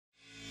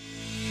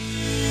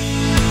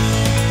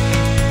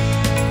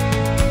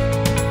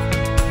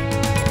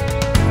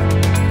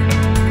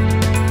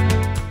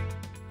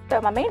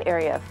My main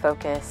area of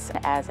focus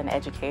as an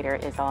educator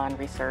is on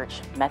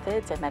research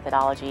methods and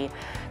methodology.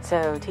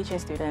 So teaching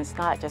students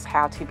not just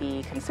how to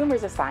be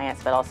consumers of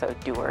science, but also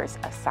doers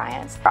of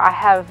science. I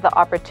have the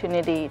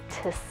opportunity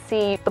to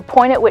see the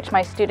point at which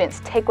my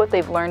students take what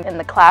they've learned in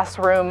the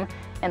classroom,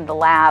 in the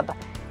lab,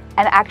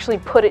 and actually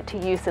put it to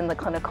use in the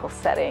clinical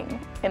setting.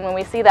 And when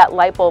we see that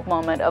light bulb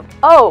moment of,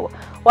 oh,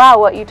 wow,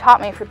 what you taught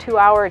me for 2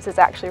 hours is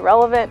actually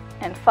relevant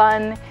and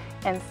fun,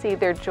 and see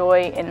their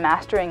joy in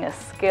mastering a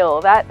skill,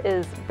 that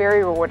is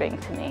very rewarding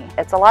to me.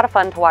 It's a lot of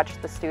fun to watch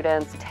the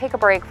students take a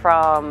break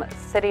from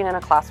sitting in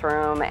a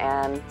classroom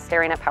and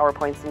staring at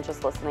PowerPoints and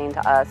just listening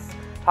to us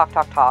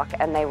talk,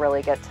 and they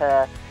really get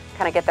to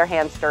kind of get their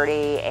hands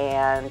dirty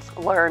and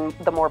learn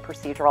the more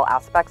procedural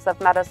aspects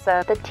of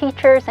medicine. The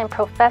teachers and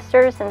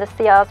professors in the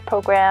CIAS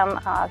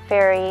program are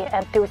very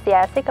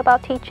enthusiastic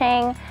about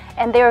teaching,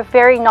 and they're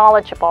very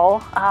knowledgeable.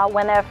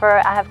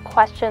 Whenever I have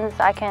questions,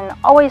 I can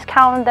always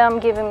count on them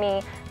giving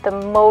me the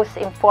most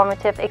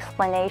informative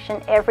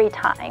explanation every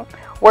time.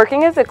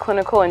 Working as a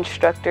clinical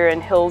instructor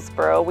in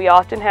Hillsborough, we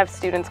often have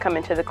students come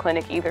into the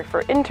clinic either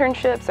for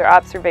internships or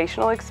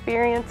observational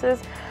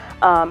experiences.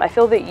 I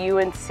feel that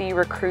UNC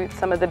recruits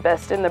some of the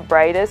best and the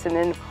brightest, and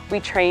then we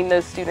train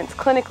those students,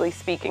 clinically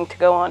speaking, to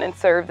go on and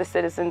serve the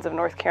citizens of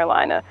North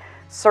Carolina.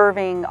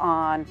 Serving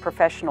on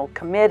professional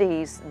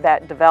committees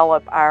that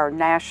develop our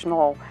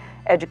national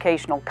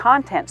educational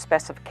content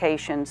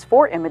specifications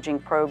for imaging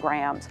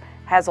programs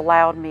has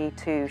allowed me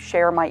to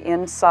share my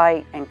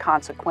insight and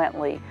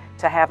consequently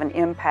to have an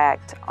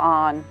impact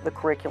on the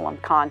curriculum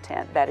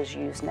content that is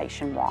used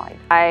nationwide.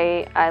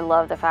 I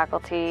love the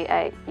faculty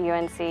at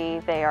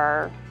UNC. They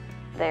are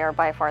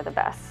by far the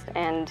best,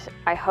 and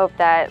I hope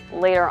that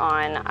later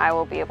on I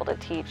will be able to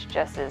teach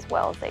just as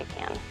well as they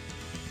can.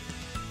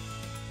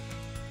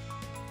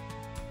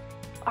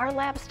 Our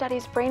lab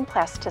studies brain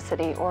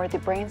plasticity, or the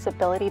brain's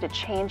ability to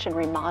change and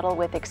remodel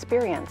with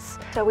experience.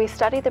 So we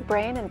study the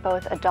brain in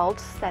both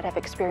adults that have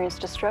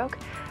experienced a stroke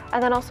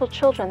and then also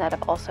children that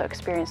have also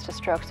experienced a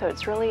stroke. So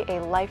it's really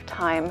a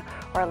lifetime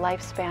or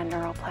lifespan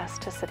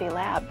neuroplasticity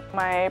lab.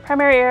 My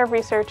primary area of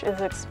research is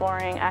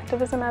exploring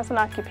activism as an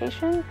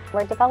occupation.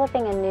 We're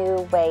developing a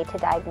new way to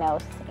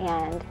diagnose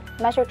and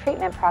measure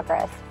treatment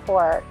progress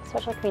for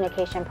social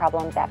communication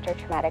problems after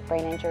traumatic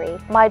brain injury.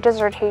 My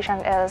dissertation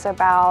is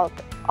about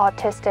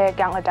autistic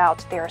young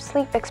adults, their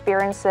sleep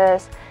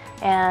experiences,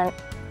 and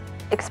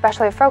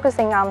especially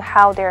focusing on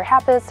how their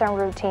habits and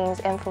routines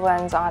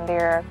influence on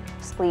their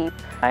sleep.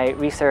 My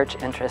research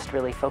interest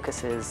really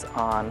focuses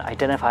on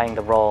identifying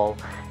the role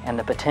and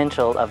the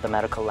potential of the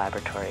medical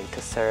laboratory to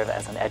serve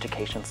as an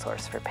education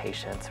source for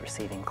patients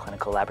receiving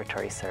clinical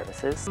laboratory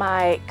services.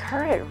 My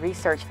current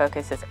research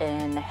focus is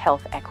in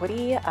health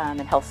equity and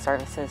health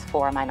services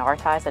for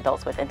minoritized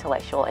adults with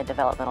intellectual and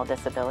developmental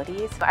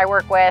disabilities. I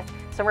work with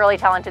some really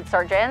talented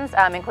surgeons,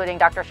 including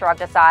Dr. Chirag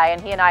Desai,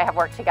 and he and I have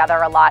worked together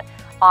a lot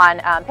on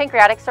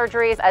pancreatic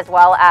surgeries as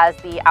well as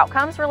the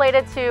outcomes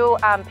related to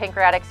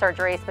pancreatic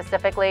surgery,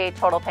 specifically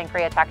total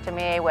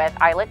pancreatectomy with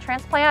islet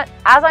transplant.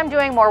 As I'm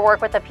doing more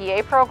work with the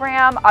PA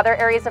program, other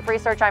areas of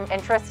research I'm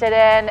interested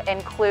in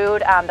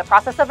include the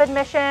process of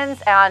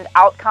admissions and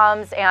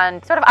outcomes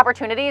and sort of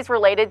opportunities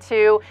related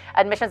to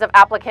admissions of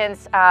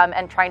applicants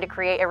and trying to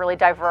create a really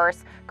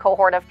diverse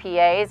cohort of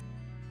PAs.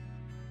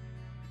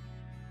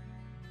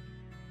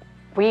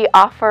 We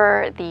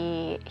offer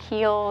the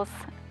HEALS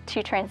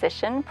to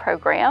Transition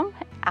program,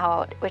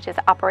 which is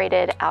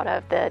operated out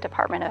of the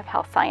Department of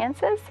Health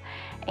Sciences,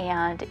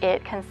 and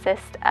it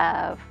consists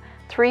of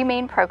 3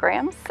 main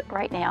programs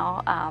right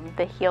now: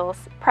 the HEALS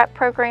Prep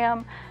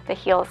program, the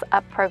HEALS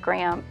Up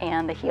program,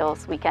 and the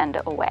HEALS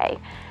Weekend Away.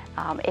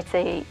 It's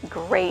a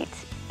great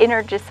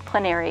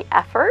interdisciplinary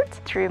effort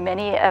through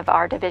many of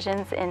our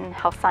divisions in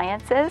health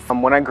sciences.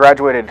 When I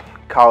graduated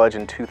college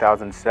in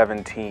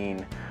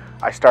 2017,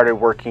 I started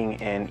working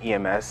in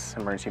EMS,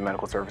 Emergency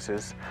Medical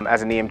Services,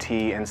 as an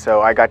EMT, and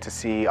so I got to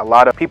see a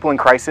lot of people in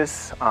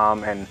crisis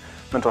and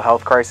mental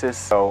health crisis.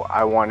 So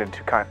I wanted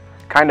to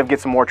kind of get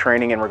some more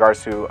training in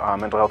regards to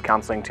mental health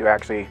counseling to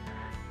actually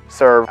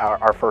serve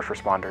our first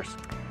responders.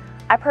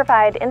 I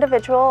provide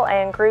individual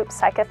and group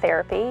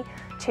psychotherapy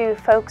to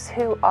folks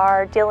who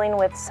are dealing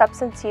with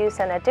substance use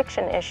and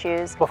addiction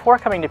issues. Before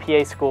coming to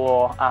PA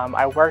school,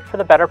 I worked for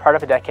the better part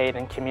of a decade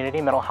in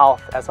community mental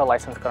health as a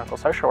licensed clinical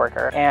social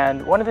worker.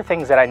 And one of the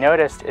things that I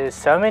noticed is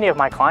so many of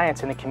my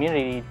clients in the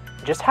community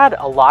just had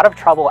a lot of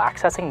trouble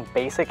accessing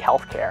basic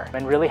health care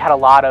and really had a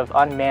lot of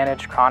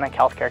unmanaged chronic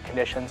healthcare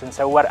conditions. And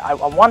so what I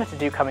wanted to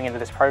do coming into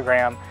this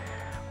program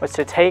was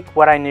to take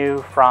what I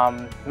knew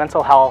from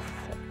mental health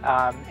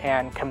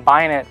and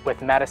combine it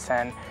with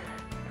medicine,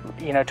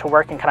 to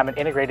work in kind of an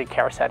integrated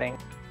care setting.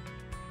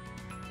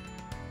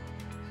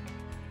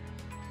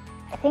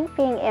 I think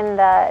being in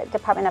the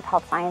Department of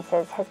Health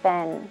Sciences has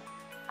been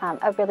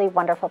a really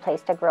wonderful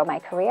place to grow my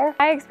career.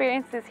 My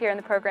experiences here in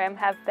the program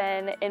have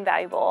been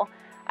invaluable.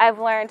 I've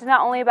learned not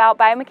only about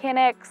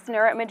biomechanics,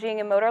 neuroimaging,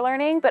 and motor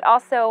learning, but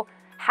also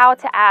how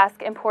to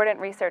ask important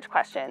research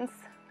questions,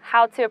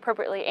 how to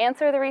appropriately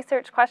answer the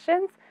research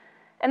questions,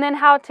 and then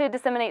how to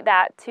disseminate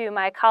that to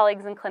my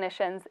colleagues and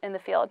clinicians in the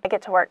field. I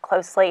get to work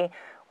closely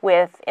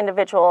with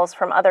individuals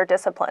from other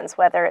disciplines,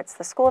 whether it's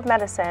the School of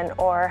Medicine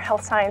or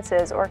Health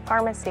Sciences or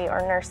Pharmacy or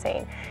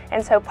Nursing.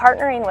 And so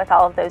partnering with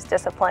all of those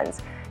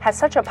disciplines has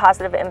such a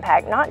positive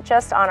impact, not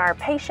just on our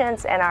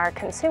patients and our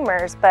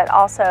consumers, but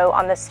also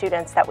on the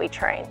students that we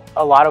train.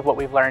 A lot of what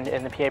we've learned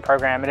in the PA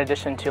program, in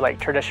addition to like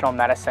traditional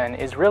medicine,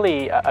 is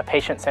really a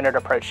patient-centered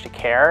approach to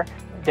care.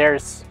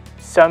 There's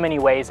so many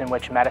ways in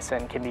which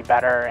medicine can be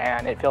better,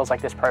 and it feels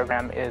like this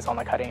program is on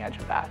the cutting edge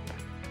of that.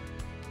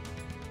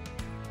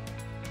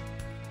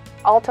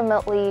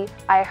 Ultimately,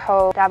 I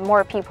hope that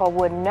more people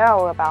would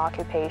know about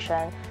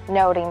occupation,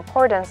 know the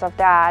importance of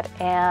that,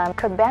 and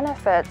could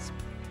benefit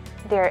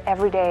their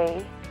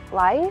everyday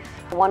life.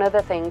 One of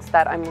the things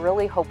that I'm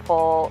really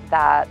hopeful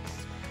that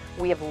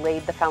we have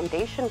laid the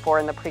foundation for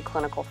in the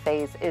preclinical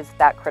phase is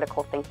that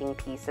critical thinking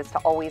piece, is to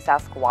always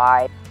ask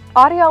why.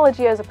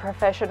 Audiology as a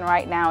profession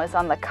right now is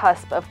on the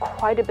cusp of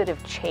quite a bit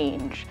of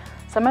change.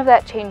 Some of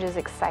that change is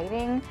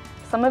exciting,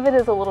 some of it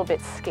is a little bit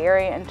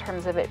scary in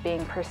terms of it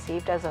being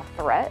perceived as a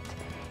threat.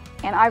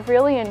 And I've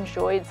really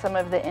enjoyed some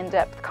of the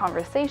in-depth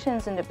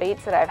conversations and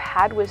debates that I've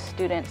had with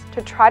students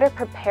to try to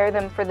prepare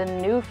them for the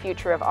new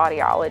future of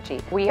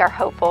audiology. We are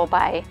hopeful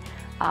by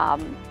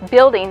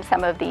building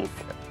some of these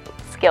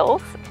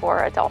skills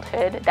for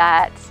adulthood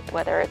that,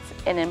 whether it's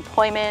in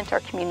employment or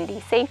community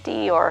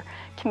safety or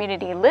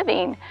community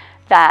living,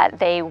 that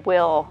they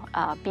will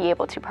be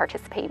able to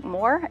participate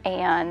more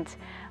and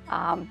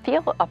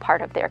feel a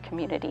part of their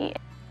community.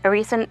 A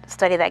recent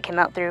study that came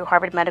out through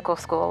Harvard Medical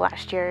School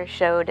last year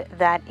showed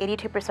that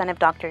 82% of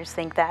doctors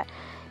think that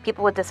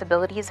people with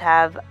disabilities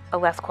have a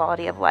less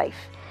quality of life.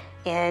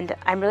 And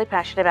I'm really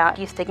passionate about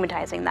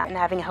destigmatizing that and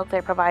having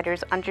healthcare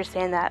providers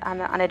understand that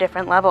on a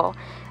different level.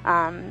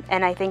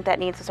 And I think that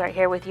needs to start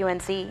here with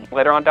UNC.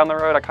 Later on down the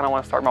road, I kind of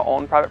want to start my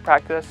own private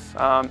practice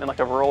in like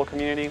a rural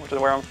community, which is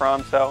where I'm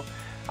from. So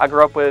I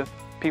grew up with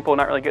people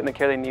not really getting the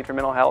care they need for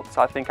mental health.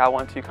 So I think I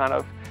want to kind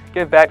of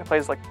give back to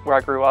places like where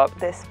I grew up.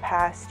 This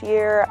past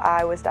year,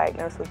 I was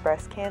diagnosed with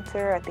breast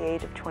cancer at the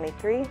age of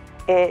 23.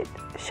 It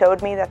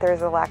showed me that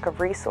there's a lack of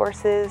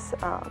resources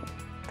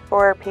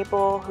for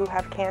people who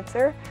have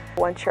cancer.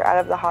 Once you're out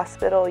of the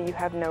hospital, you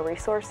have no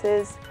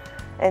resources.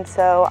 And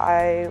so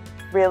I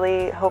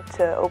really hope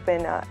to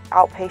open an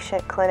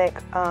outpatient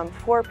clinic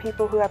for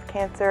people who have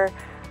cancer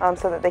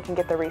so that they can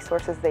get the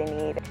resources they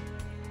need.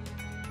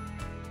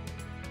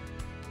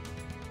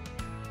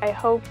 I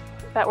hope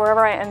that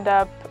wherever I end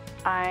up,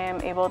 I am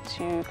able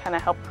to kind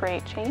of help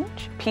create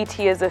change.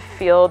 PT is a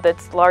field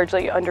that's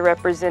largely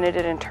underrepresented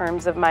in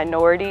terms of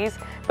minorities,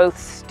 both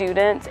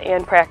students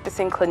and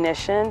practicing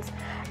clinicians.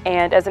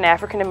 And as an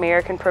African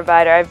American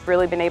provider, I've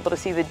really been able to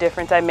see the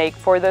difference I make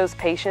for those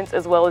patients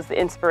as well as the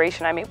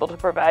inspiration I'm able to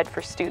provide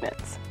for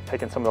students.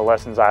 Taking some of the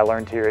lessons I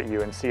learned here at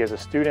UNC as a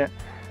student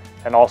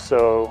and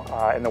also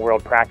in the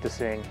world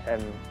practicing,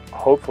 and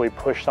hopefully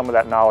push some of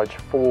that knowledge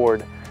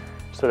forward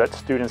so that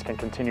students can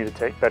continue to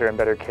take better and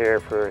better care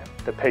for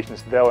the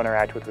patients they'll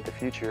interact with the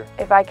future.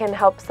 If I can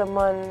help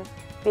someone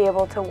be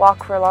able to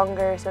walk for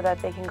longer so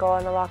that they can go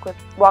on a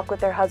walk with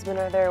their husband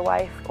or their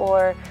wife,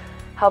 or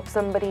help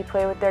somebody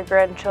play with their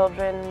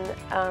grandchildren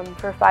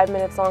for 5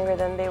 minutes longer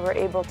than they were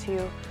able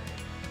to,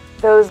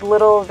 those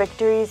little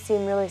victories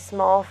seem really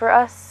small for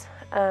us,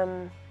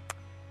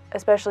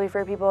 especially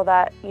for people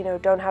that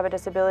don't have a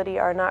disability,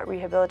 are not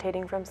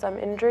rehabilitating from some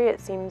injury. It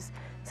seems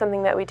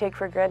something that we take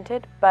for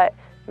granted, but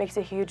makes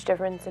a huge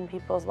difference in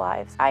people's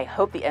lives. I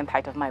hope the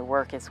impact of my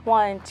work is,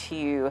 one,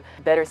 to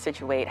better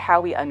situate how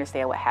we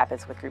understand what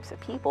happens with groups of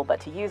people, but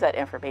to use that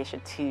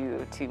information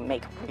to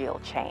make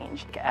real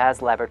change.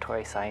 As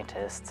laboratory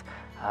scientists,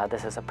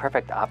 this is a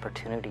perfect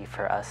opportunity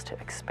for us to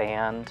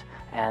expand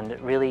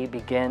and really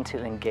begin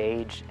to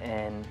engage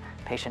in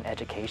patient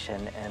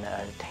education in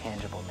a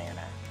tangible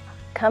manner.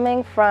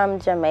 Coming from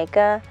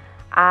Jamaica,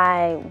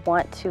 I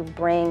want to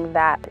bring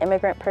that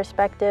immigrant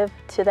perspective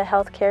to the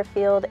healthcare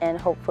field and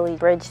hopefully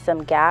bridge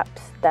some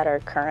gaps that are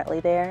currently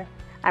there.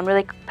 I'm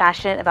really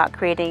passionate about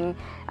creating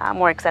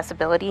more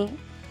accessibility,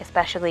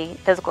 especially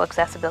physical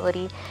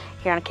accessibility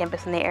here on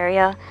campus in the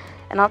area.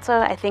 And also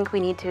I think we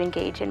need to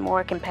engage in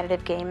more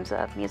competitive games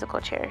of musical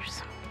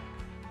chairs.